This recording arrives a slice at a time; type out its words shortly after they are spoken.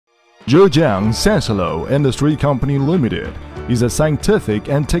Zhejiang Sansilou Industry Company Ltd. is a scientific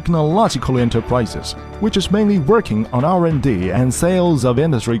and technological enterprise which is mainly working on R&D and sales of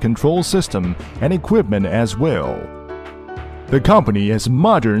industry control system and equipment as well. The company has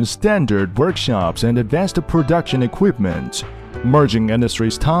modern standard workshops and advanced production equipment, merging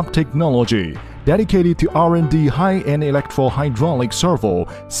industry's top technology dedicated to R&D high-end electro-hydraulic servo,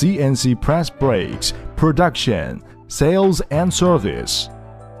 CNC press brakes, production, sales and service.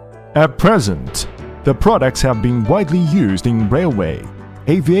 At present, the products have been widely used in railway,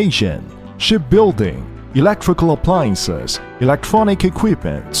 aviation, shipbuilding, electrical appliances, electronic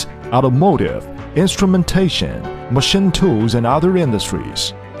equipment, automotive, instrumentation, machine tools and other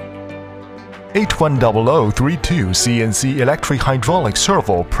industries. 810032 CNC electro-hydraulic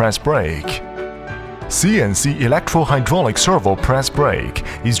servo press brake. CNC electro-hydraulic servo press brake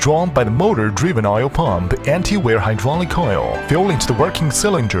is drawn by the motor-driven oil pump anti-wear hydraulic oil filled into the working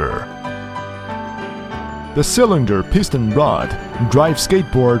cylinder. The cylinder piston rod drives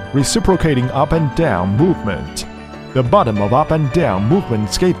skateboard reciprocating up and down movement. The bottom of up and down movement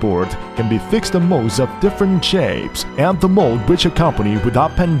skateboard can be fixed in molds of different shapes, and the mold which accompany with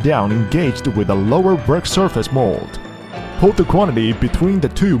up and down engaged with a lower work surface mold. Put the quantity between the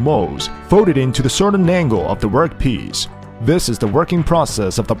two molds, folded into the certain angle of the workpiece. This is the working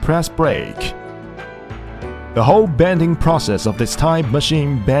process of the press brake. The whole bending process of this type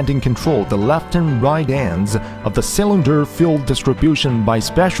machine bending control the left and right ends of the cylinder field distribution by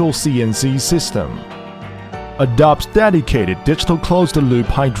special CNC system. Adopts dedicated digital closed-loop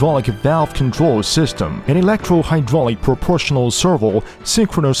hydraulic valve control system and electro-hydraulic proportional servo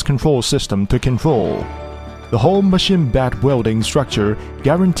synchronous control system to control. The whole machine bed welding structure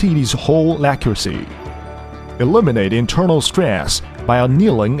guarantees whole accuracy. Eliminate internal stress by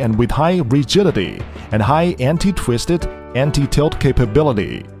annealing and with high rigidity and high anti-twisted, anti-tilt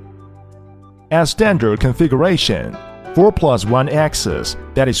capability. As standard configuration, 4+1 axis,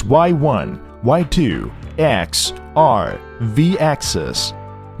 that is Y1, Y2, X, R, V axis.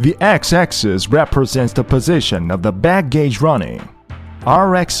 The X-axis represents the position of the bag gauge running.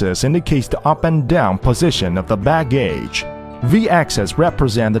 R-axis indicates the up and down position of the bag gauge. V-axis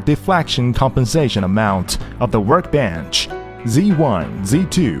represents the deflection compensation amount of the workbench. Z1,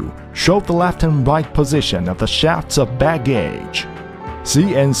 Z2 show the left and right position of the shafts of bag gauge.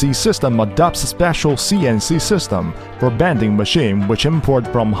 CNC system adopts a special CNC system for bending machine which import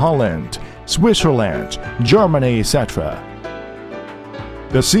from Holland, Switzerland, Germany, etc.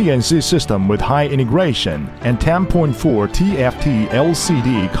 The CNC system with high integration and 10.4 TFT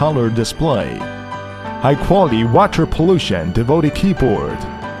LCD color display. High-quality water pollution devoted keyboard.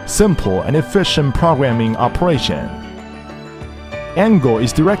 Simple and efficient programming operation. Angle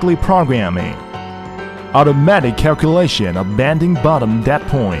is directly programming. Automatic calculation of bending bottom dead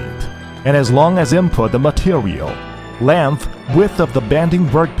point. And as long as input the material, length, width of the bending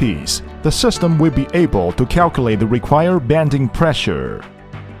workpiece, the system will be able to calculate the required bending pressure.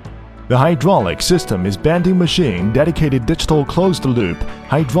 The hydraulic system is bending machine dedicated digital closed-loop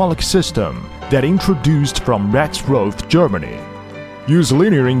hydraulic system that introduced from Rexroth, Germany. Use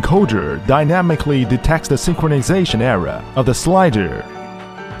linear encoder dynamically detects the synchronization error of the slider.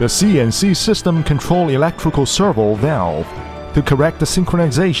 The CNC system control electrical servo valve to correct the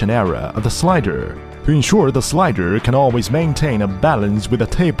synchronization error of the slider to ensure the slider can always maintain a balance with the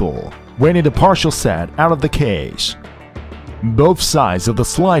table when in the partial set out of the case. Both sides of the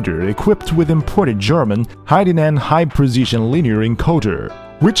slider equipped with imported German high-end high-precision linear encoder,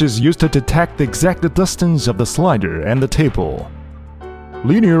 which is used to detect the exact distance of the slider and the table.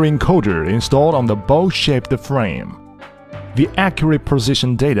 Linear encoder installed on the bowl-shaped frame. The accurate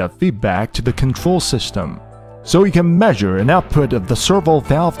position data feedback to the control system, so you can measure an output of the servo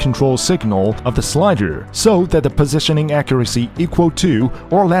valve control signal of the slider so that the positioning accuracy equal to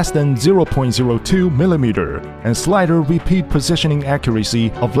or less than 0.02 mm and slider repeat positioning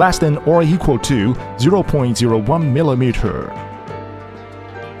accuracy of less than or equal to 0.01 mm.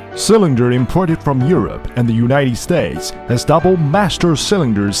 Cylinder imported from Europe and the United States has double master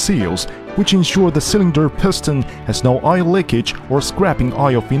cylinder seals which ensure the cylinder piston has no oil leakage or scrapping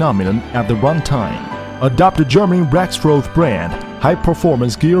oil phenomenon at the runtime. Adopt the German Rexroth brand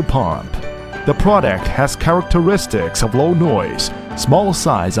high-performance gear pump. The product has characteristics of low noise, small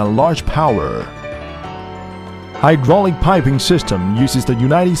size and large power. Hydraulic piping system uses the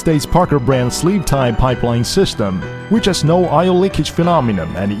United States Parker brand sleeve-tie pipeline system, which has no oil leakage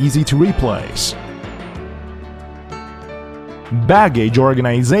phenomenon and easy to replace. Baggage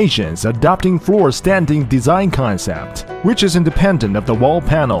organizations adopting floor standing design concept, which is independent of the wall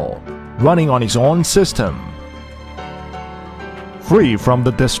panel, running on its own system. free from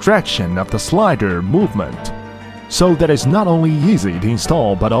the distraction of the slider movement, so that it's not only easy to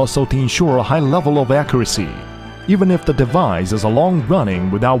install but also to ensure a high level of accuracy, even if the device is long-running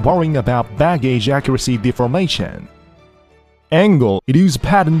without worrying about baggage accuracy deformation. Angle: it uses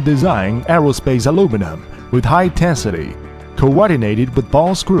patent design aerospace aluminum with high density, coordinated with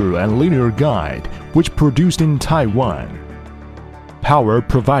ball screw and linear guide, which produced in Taiwan. Power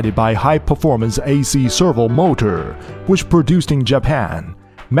provided by high-performance AC servo motor, which produced in Japan.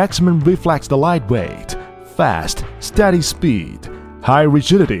 Maximum reflex: the lightweight, fast, steady speed, high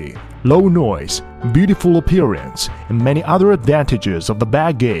rigidity, low noise, beautiful appearance, and many other advantages of the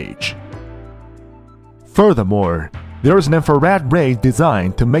bag gauge. Furthermore, there is an infrared ray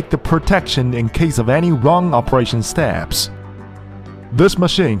designed to make the protection in case of any wrong operation steps. This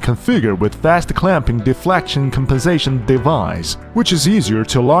machine configured with fast clamping deflection compensation device, which is easier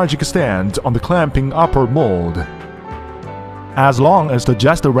to a large extent on the clamping upper mold. As long as to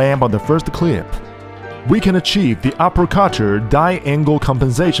adjust the ramp on the first clip, we can achieve the upper cutter die angle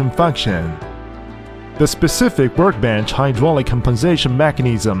compensation function. The specific workbench hydraulic compensation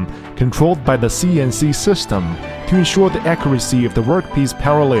mechanism controlled by the CNC system to ensure the accuracy of the workpiece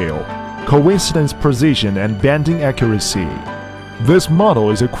parallel, coincidence precision and bending accuracy. This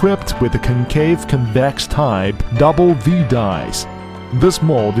model is equipped with the concave convex type double V dies. This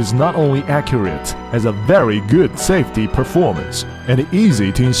mold is not only accurate, has a very good safety performance, and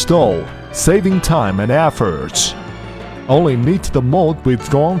easy to install, saving time and efforts. Only need the mold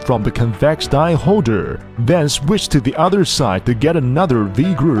withdrawn from the convex die holder, then switch to the other side to get another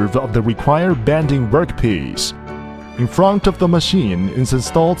V-groove of the required bending workpiece. In front of the machine is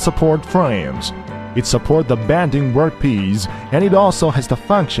installed support frames. It supports the bending workpiece, and it also has the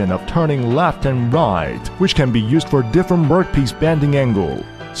function of turning left and right, which can be used for different workpiece bending angle,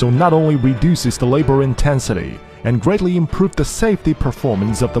 so not only reduces the labor intensity and greatly improves the safety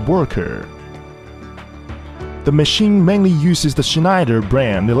performance of the worker. The machine mainly uses the Schneider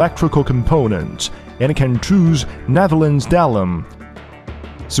brand electrical components and can choose Netherlands Dalem,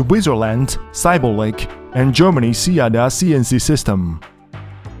 Switzerland Cyberlic, and Germany Siada CNC system.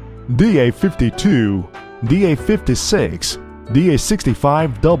 DA52, DA56,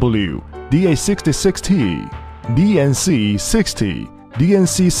 DA65W, DA66T, DNC60,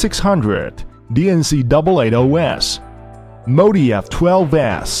 DNC600, DNC880S,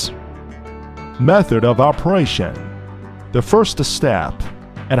 MODF12S. Method of operation: the first step,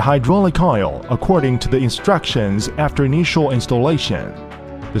 add hydraulic oil according to the instructions after initial installation.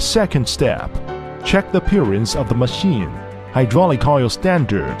 The second step, check the appearance of the machine, hydraulic oil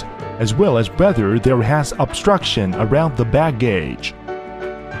standard, as well as whether there has obstruction around the bag gauge.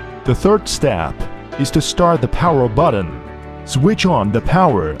 The third step is to start the power button. Switch on the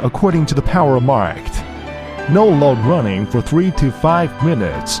power according to the power marked. No load running for 3 to 5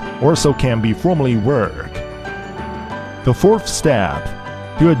 minutes or so can be formally worked. The fourth step,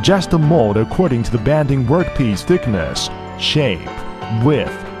 to adjust the mold according to the bending workpiece thickness, shape,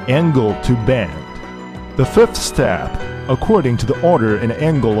 width, angle to bend. The fifth step, according to the order and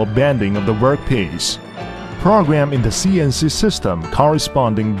angle of bending of the workpiece. Program in the CNC system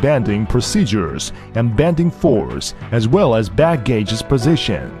corresponding bending procedures and bending force as well as bag gauge's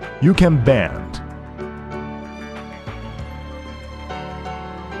position. You can bend.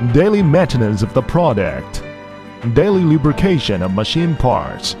 Daily maintenance of the product. Daily lubrication of machine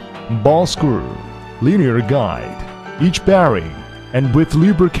parts, ball screw, linear guide, each bearing, and with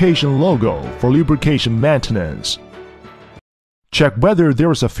lubrication logo for lubrication maintenance. Check whether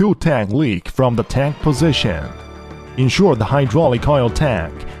there is a fuel tank leak from the tank position. Ensure the hydraulic oil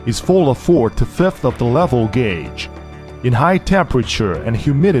tank is full of 4 to 5 of the level gauge. In high temperature and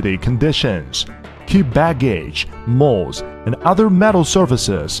humidity conditions, keep bag gauge, molds, and other metal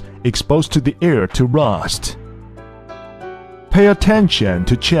surfaces exposed to the air to rust. Pay attention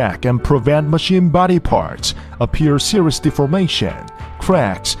to check and prevent machine body parts appear serious deformation,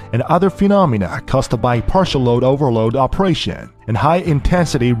 cracks, and other phenomena caused by partial load overload operation and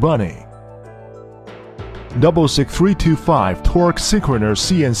high-intensity running. 66325 torque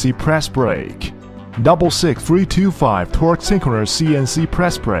synchronous CNC press brake. 66325 torque synchronous CNC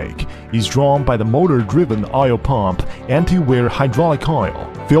press brake is drawn by the motor-driven oil pump anti-wear hydraulic oil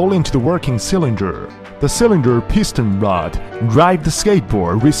filled into the working cylinder. The cylinder piston rod drive the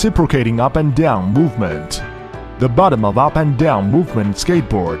skateboard reciprocating up and down movement. The bottom of up and down movement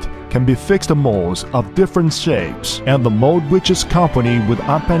skateboard can be fixed molds of different shapes, and the mold which is accompanied with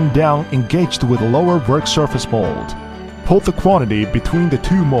up and down engaged with lower work surface mold. Put the quantity between the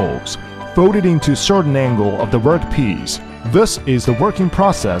two molds, fold it into a certain angle of the workpiece. This is the working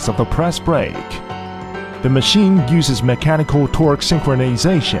process of the press brake. The machine uses mechanical torque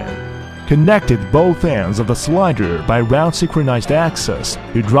synchronization, connected both ends of the slider by round synchronized axis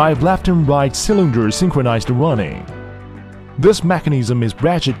to drive left and right cylinders synchronized running. This mechanism is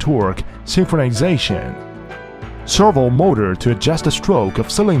ratchet torque synchronization. Servo motor to adjust the stroke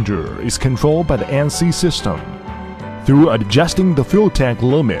of cylinder is controlled by the NC system through adjusting the fuel tank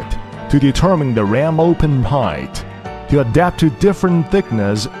limit to determine the ram open height, to adapt to different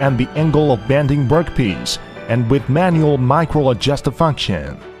thickness and the angle of bending workpiece, and with manual micro-adjust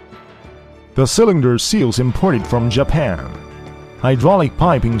function. The cylinder seals imported from Japan. Hydraulic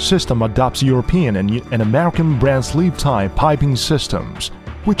piping system adopts European and American brand sleeve-type piping systems,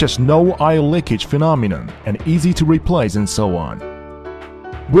 which has no oil leakage phenomenon and easy to replace and so on.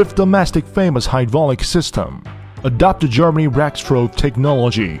 With domestic famous hydraulic system, adopt the Germany Rexroth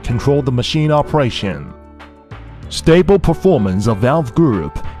technology control the machine operation. Stable performance of valve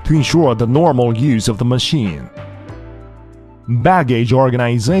group to ensure the normal use of the machine. Baggage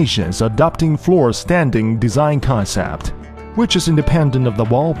organizations adopting floor standing design concept, which is independent of the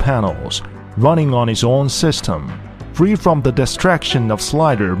wall panels, running on its own system, free from the distraction of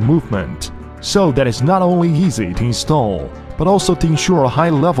slider movement, so that it's not only easy to install, but also to ensure a high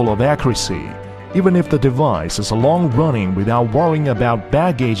level of accuracy, even if the device is long-running without worrying about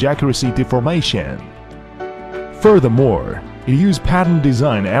baggage accuracy deformation. Furthermore, it used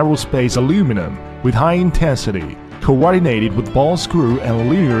patent-designed aerospace aluminum with high intensity, coordinated with ball screw and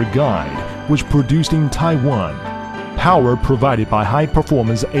linear guide, which produced in Taiwan. Power provided by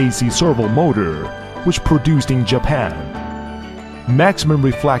high-performance AC servo motor, which produced in Japan. Maximum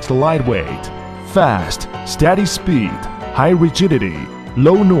reflex lightweight, fast, steady speed, high rigidity,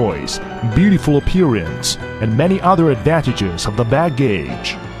 low noise, beautiful appearance, and many other advantages of the bag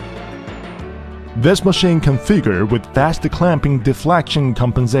gauge. This machine configured with fast clamping deflection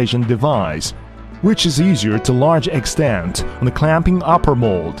compensation device, which is easier to large extent on the clamping upper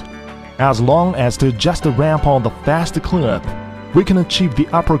mold. As long as to adjust the ramp on the fast clip, we can achieve the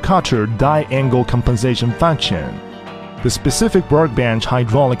upper cutter die angle compensation function. The specific workbench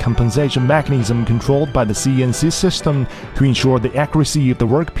hydraulic compensation mechanism controlled by the CNC system to ensure the accuracy of the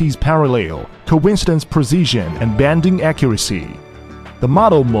workpiece parallel, coincidence precision, and bending accuracy. The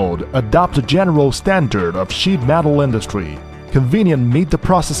model mode adopts a general standard of sheet metal industry, convenient meet the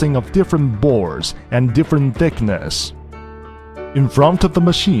processing of different bores and different thickness. In front of the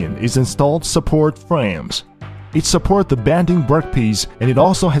machine is installed support frames. It supports the bending workpiece and it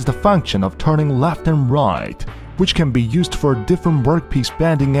also has the function of turning left and right, which can be used for different workpiece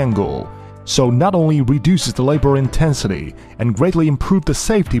bending angle, so not only reduces the labor intensity and greatly improves the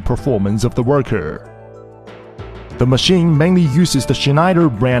safety performance of the worker. The machine mainly uses the Schneider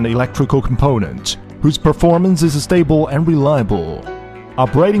brand electrical components, whose performance is stable and reliable.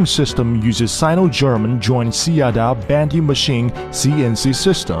 Operating system uses Sino-German joint CADA bending machine CNC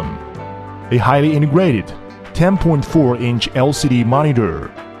system. A highly integrated 10.4-inch LCD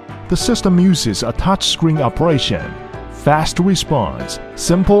monitor. The system uses a touchscreen operation, fast response,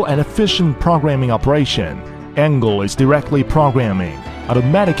 simple and efficient programming operation. Angle is directly programming,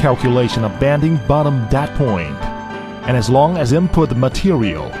 automatic calculation of bending bottom dead point. And as long as input the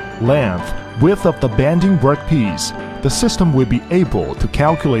material, length, width of the bending workpiece, the system will be able to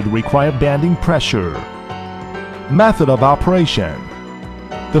calculate required bending pressure. Method of operation.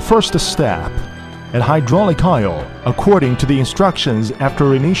 The first step, add hydraulic oil according to the instructions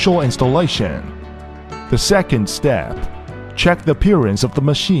after initial installation. The second step, check the appearance of the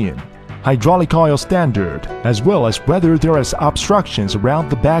machine, hydraulic oil standard, as well as whether there is obstructions around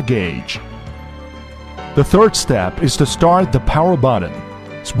the bag gauge. The third step is to start the power button.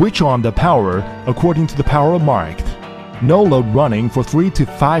 Switch on the power according to the power marked. No load running for 3 to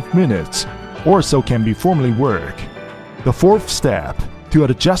 5 minutes, or so can be formally work. The fourth step, to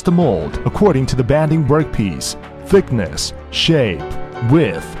adjust the mold according to the bending workpiece, thickness, shape,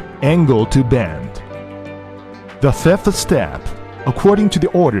 width, angle to bend. The fifth step, according to the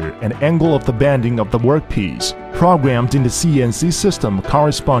order and angle of the bending of the workpiece, programmed in the CNC system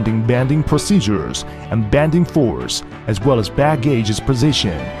corresponding bending procedures and bending force, as well as bag gauge's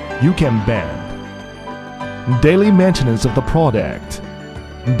position, you can bend. Daily maintenance of the product.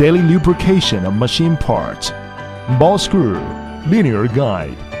 Daily lubrication of machine parts. Ball screw, linear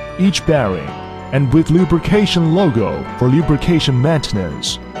guide, each bearing, and with lubrication logo for lubrication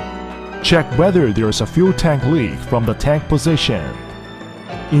maintenance. Check whether there is a fuel tank leak from the tank position.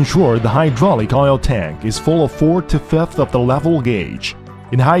 Ensure the hydraulic oil tank is full of 4 to 5 of the level gauge.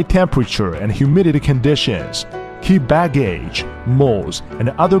 In high temperature and humidity conditions, keep bag gauge, molds, and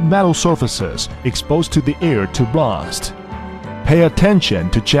other metal surfaces exposed to the air to rust. Pay attention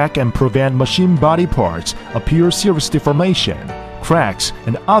to check and prevent machine body parts appear surface deformation, cracks,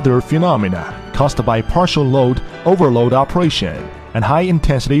 and other phenomena caused by partial load, overload operation, and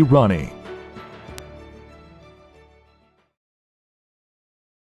high-intensity running.